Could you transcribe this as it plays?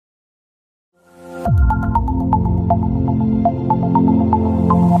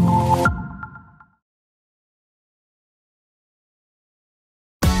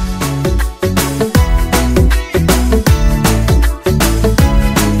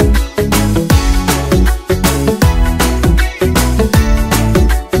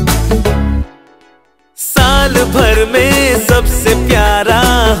सबसे प्यारा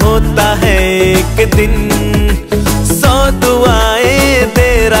होता है एक दिन। 100 दुआएं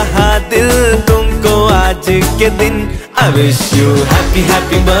दे रहा दिल तुमको आज के दिन। I wish you happy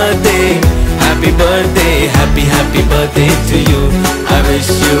happy birthday, happy birthday, happy happy birthday to you. I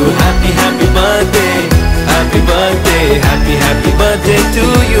wish you happy happy birthday, happy birthday, happy happy birthday to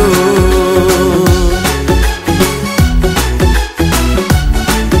you.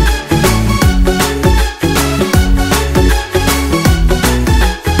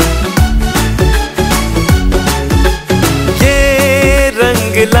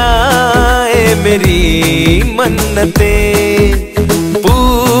 लाए मेरी मन्नतें,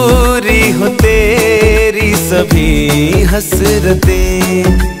 पूरी हो तेरी सभी हसरतें।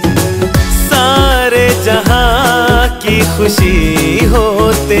 सारे जहां की खुशी हो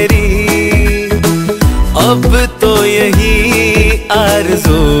तेरी, अब तो यही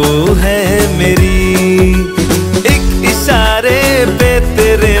आरज़ू है मेरी। एक इशारे पे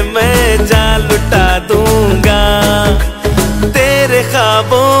तेरे मैं जान लुटा दूंगा, तेरे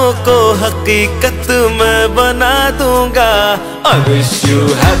ख्वाबों को हकीकत मैं बना दूंगा। I wish you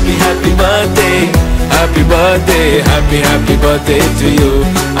happy happy birthday, happy birthday, happy happy birthday to you.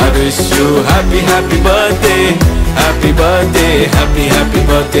 I wish you happy happy birthday, happy birthday, happy happy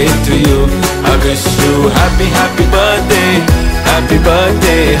birthday to you. I wish you happy happy birthday, happy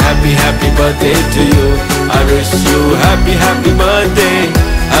birthday, happy happy birthday to you. I wish you happy happy birthday,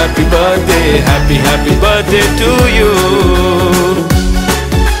 happy birthday, happy happy birthday to you.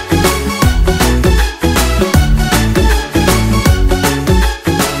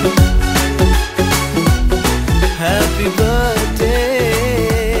 Happy birthday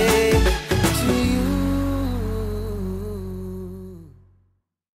to you.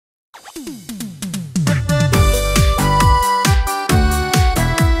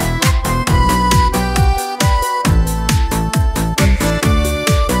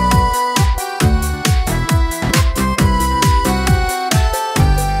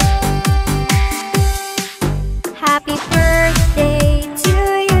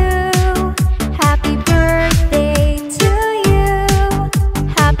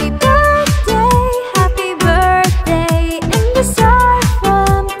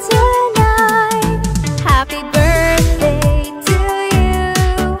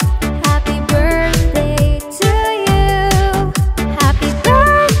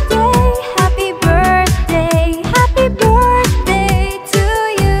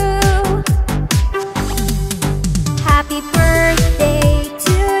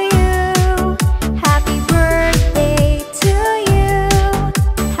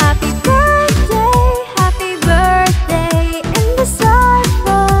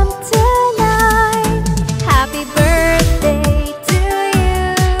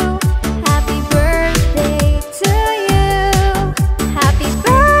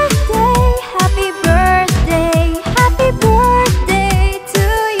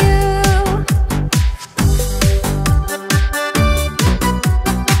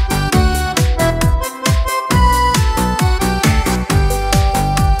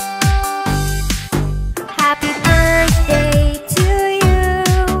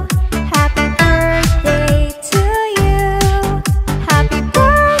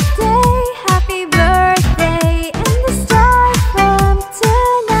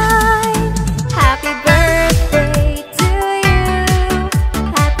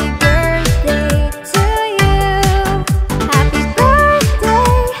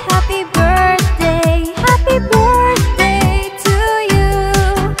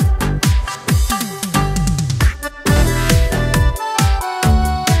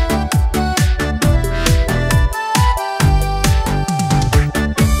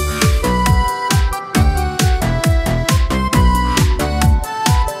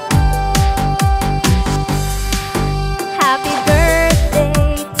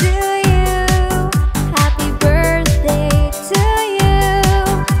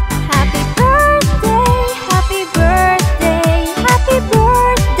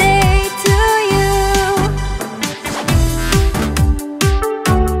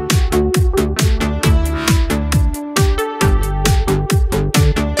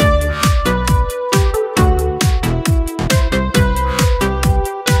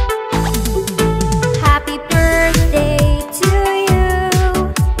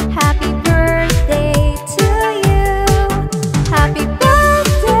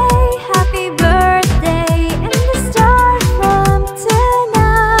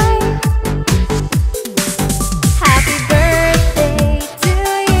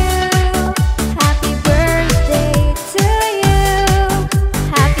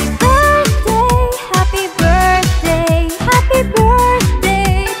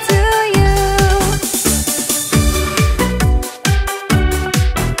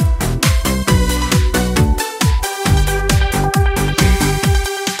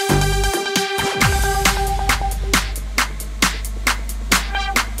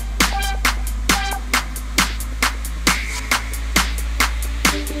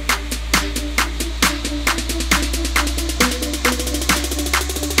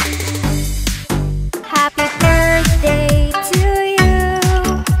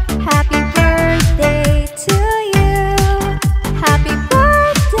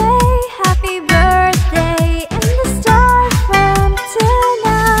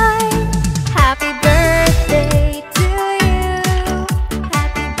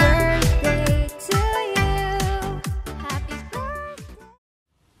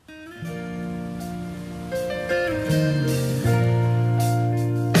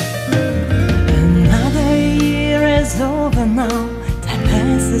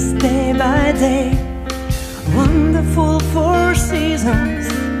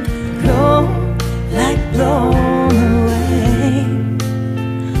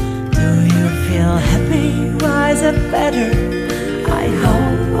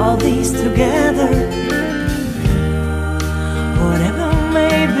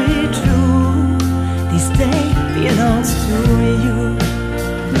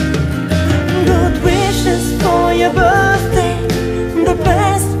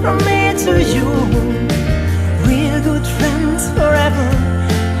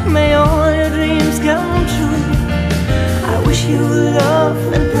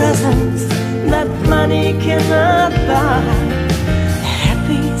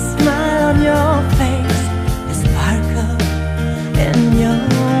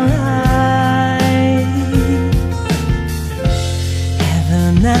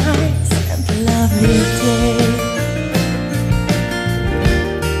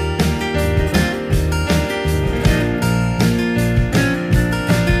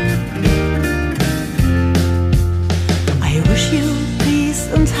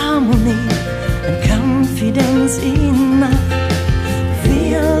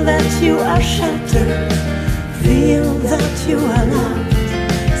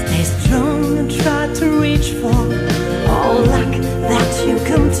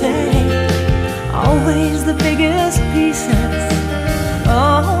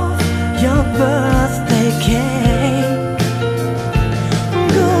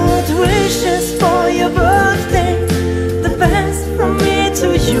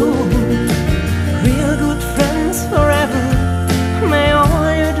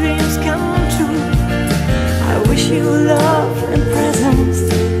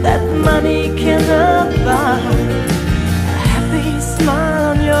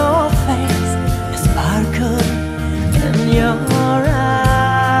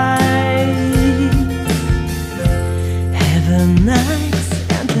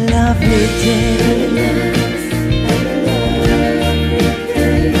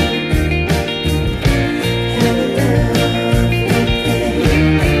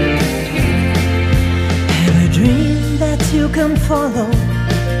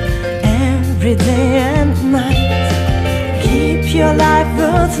 every day and night. Keep your life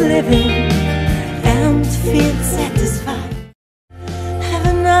worth living and feel satisfied. Have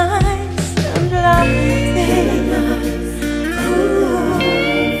a nice and lovely day. Ooh,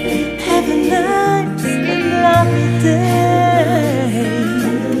 have a nice and lovely day.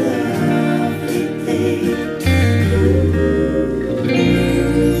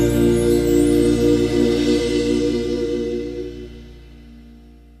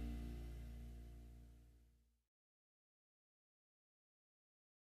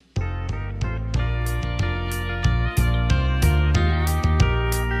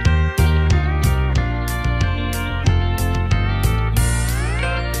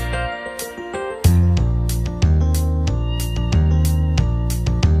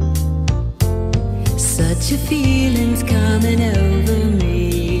 Such a feeling's coming over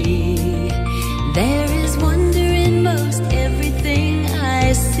me. There is wonder in most everything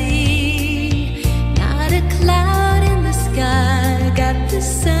I see. Not a cloud in the sky, got the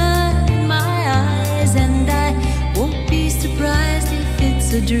sun in my eyes, and I won't be surprised if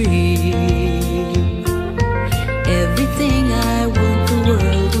it's a dream. Everything I want the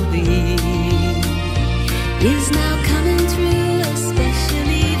world to be is now coming true,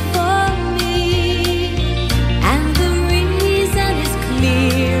 especially for me. And the reason is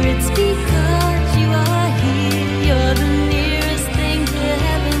clear, it's because you are here. You're the nearest thing to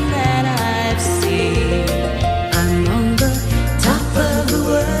heaven that I've seen. I'm on the top of the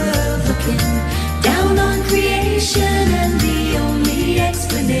world, looking down on creation, and the only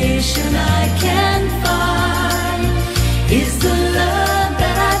explanation I can find is the love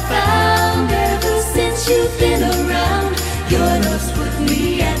that I found ever since you've been around. Your love's put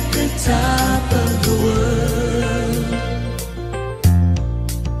me at the top of the world.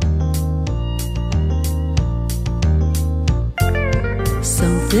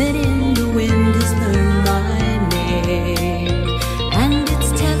 Something in the wind has learned my name, and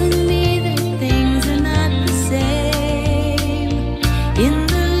it's telling me that things are not the same. In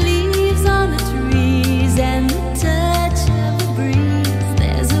the leaves on the trees and the touch of the breeze,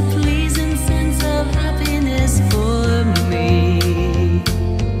 there's a pleasing sense of happiness for me.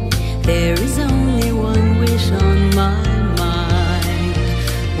 There is only one wish on my mind.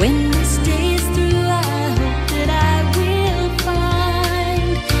 When this day is through, I hope that I will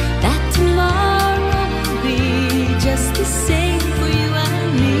find that tomorrow will be just the same for you and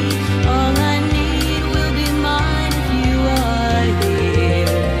me. All I need will be mine if you are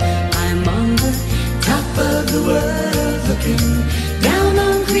here. I'm on the top of the world, looking down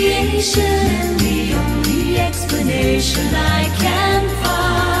on creation, and the only explanation I can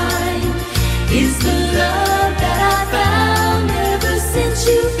find is the love that I found ever since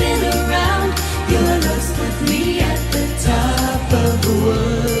you've been around. Your love's put me at the top of the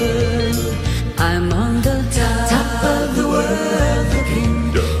world. I'm on the top of the world, looking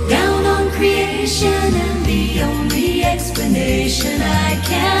down on creation, and the only explanation I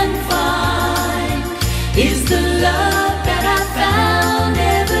can find is the love that I found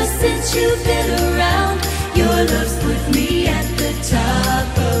ever since you've been around. Your love's put me at the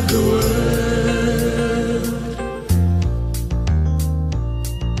top of the world.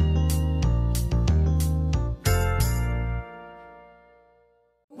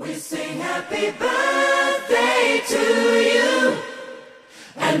 We sing happy birthday to you,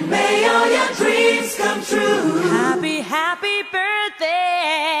 and may all your dreams come true. Happy, happy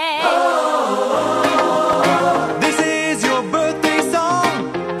birthday. This is your birthday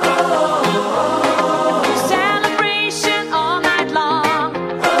song. Celebration all night long.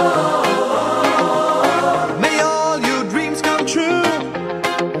 May all your dreams come true.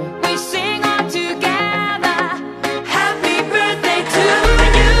 We sing all together. Happy birthday to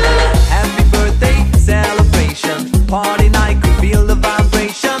you. Happy birthday celebration. Party night, we feel the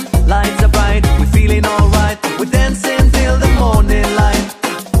vibration. Lights are bright, we're feeling alright. We're dancing till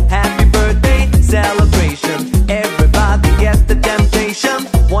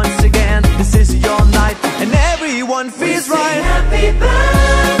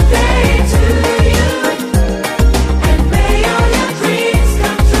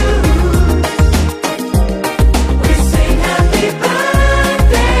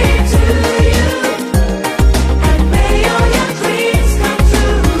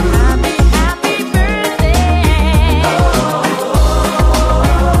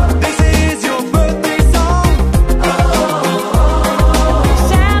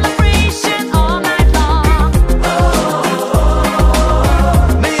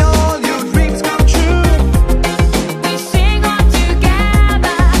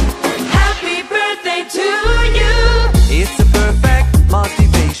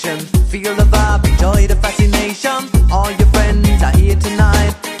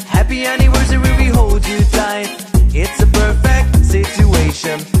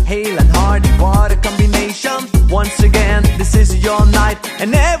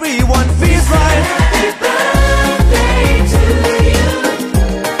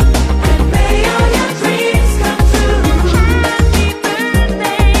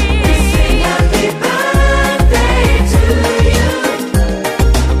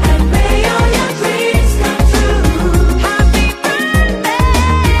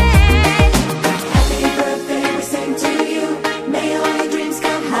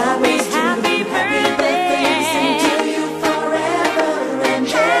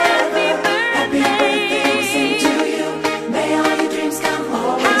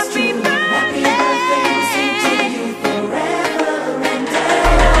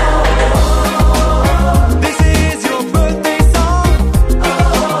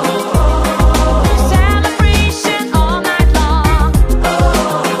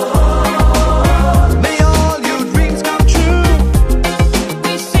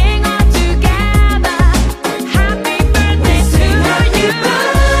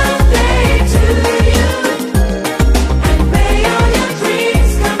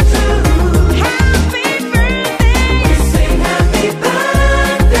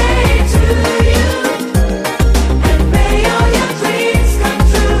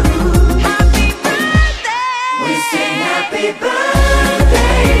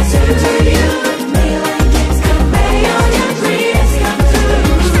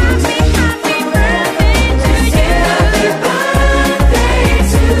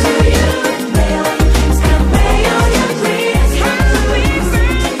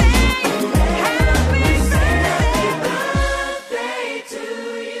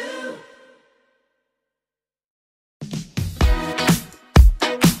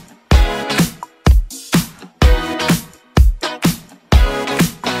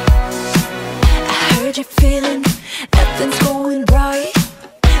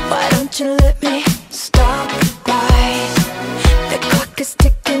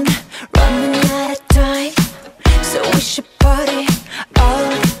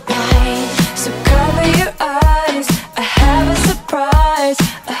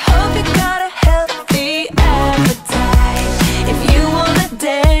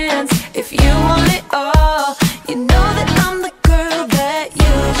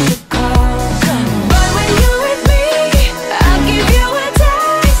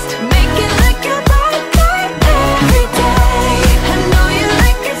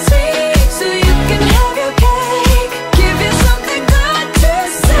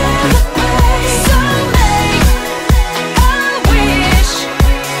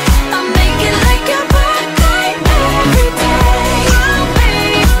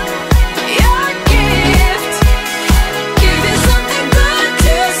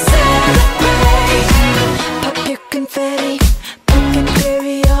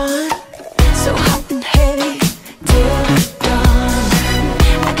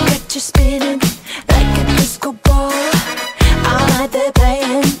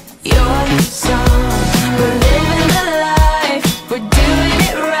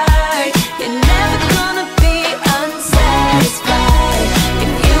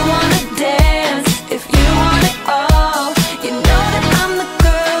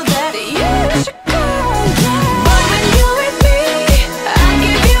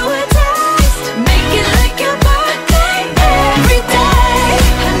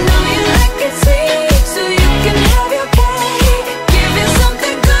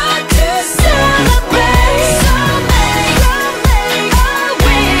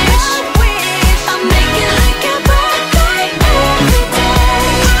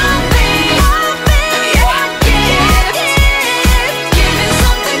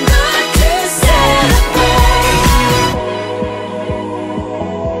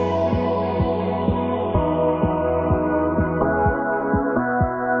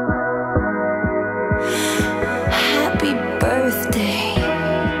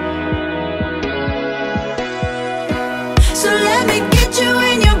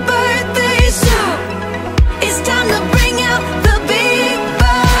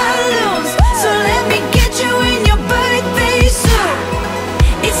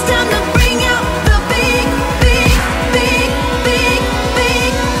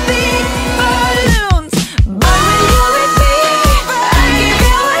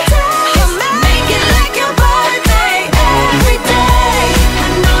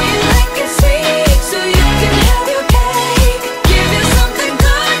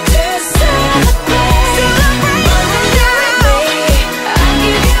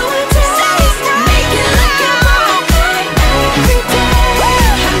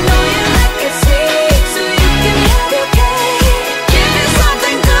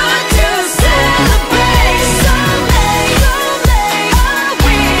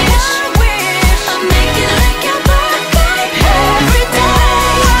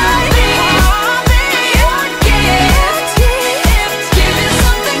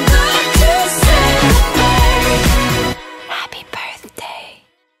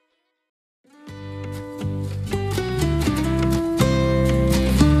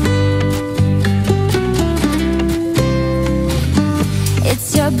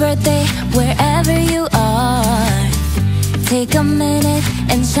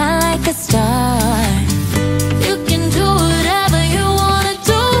and shine like a star. You can do whatever you wanna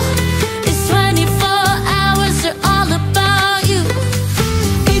do. It's 24 hours, they're all about you.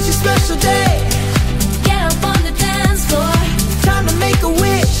 It's a special day. Get up on the dance floor. Time to make a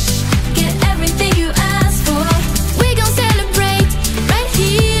wish. Get everything you ask for. We gon' celebrate right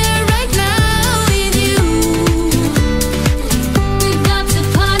here, right now with you. We've got to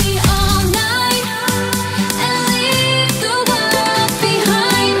party all night and leave the world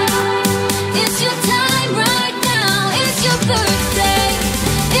behind. It's your time right now. It's your birthday.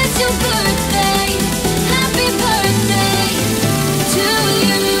 It's your birthday. Happy birthday to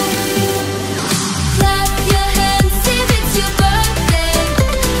you. Clap your hands if it's your birthday.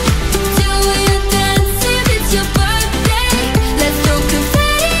 Do your dance if it's your birthday. Let's throw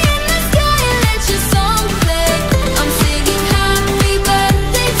confetti in the sky and let your song play. I'm singing happy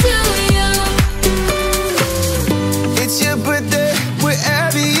birthday to you. It's your birthday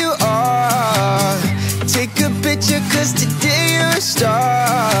wherever you are. Take a picture 'cause today you're a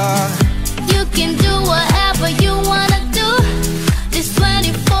star. You can do whatever you wanna do. This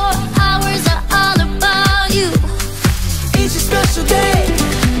 24 hours are all about you. It's a special day.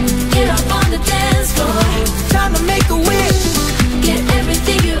 Get up on the dance floor. Time to make a wish. Get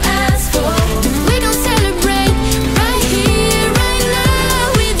everything you ask for. We gon' celebrate right here, right now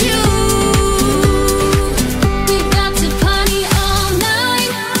with you. We've got to party all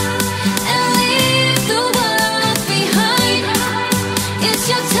night and leave the world behind. It's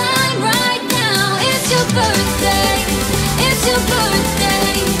your time right now. It's your birthday. It's your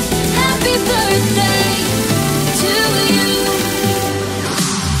birthday. Happy birthday to you.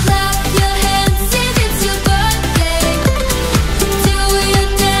 Clap your hands if it's your birthday. Do your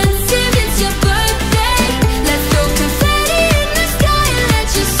dance if it's your birthday. Let's throw confetti in the sky and let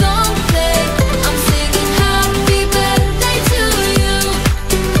your song play. I'm singing happy birthday to you.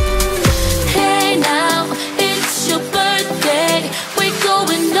 Hey now, it's your birthday. We're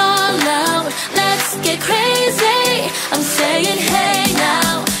going all out. Let's get crazy. I'm saying hey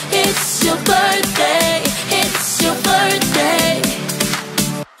now, it's your birthday. It's your birthday.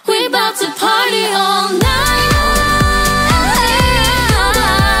 We're about to party all night.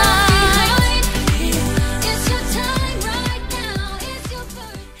 It's your time right now. It's your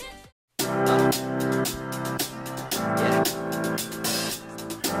birthday.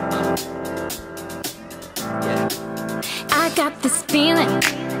 I got this feeling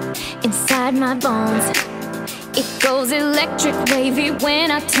inside my bones. It goes electric wavy when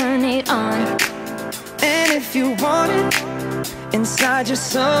I turn it on. And if you want it inside your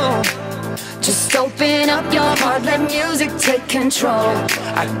soul, Just open up your heart, let music take control.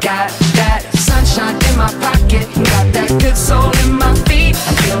 I got that sunshine in my pocket, got that good soul in my feet.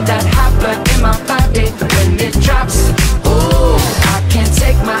 I feel that hot blood in my body when it drops. Ooh, I can't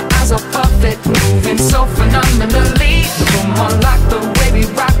take my eyes off of it, moving so phenomenally. The room on lock, the way we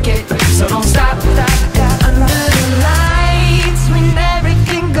rock it, so don't stop. Under the lights when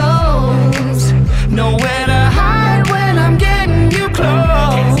everything goes, nowhere to hide when I'm getting you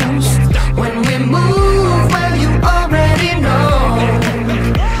close. When we move, well you already know.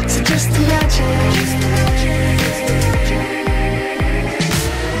 So just imagine.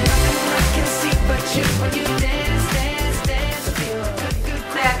 Nothing I can see but you when you dance, dance, dance. Feel good, good,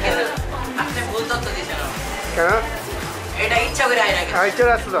 good. আপনি ভুল তথ্য দিয়েছেন। কেন? এটা ইচ্ছা করে আয় না কেন? ইচ্ছা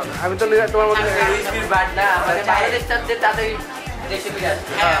আছে তো, আমি তো তোমার মতো রিজভির বাট না, আমাদের বাইরের দেশে তাদের দেশে ফিরে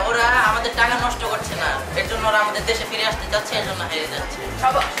আসছে। হ্যাঁ, ওরা আমাদের টাকা নষ্ট করছে না, এর জন্য ওরা আমাদের দেশে ফিরে আসতে যাচ্ছে, এর জন্য হেরে যাচ্ছে।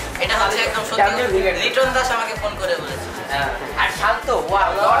 এটা হচ্ছে একদম সত্যি। লিটন দাস আমাকে ফোন করে বলেছে। আর শান্ত,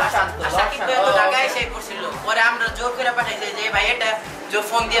 শান্ত। সাকিব ভাই তো ঢাকায় এসে করছিল, পরে আমরা জোর করে পাঠাইছি যে ভাই এটা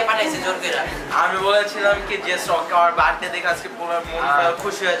ফোন দিয়ে পাঠাইছে জোর করে। আমি বলেছিলাম কি যে আমার বার্থডে দেখে আজকে পুরো মন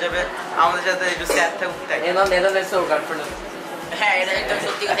খুশি হয়ে যাবে, আমাদের সাথে একটু স্যাড থাকুক। হ্যাঁ, এটা একদম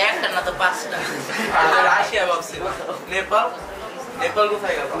সত্যি কথা, একটা না তো 5টা। রাশিয়া ভাবছি, নেপাল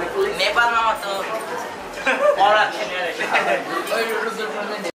কোথায় গেল? নেপাল মামা তো পড়াচ্ছে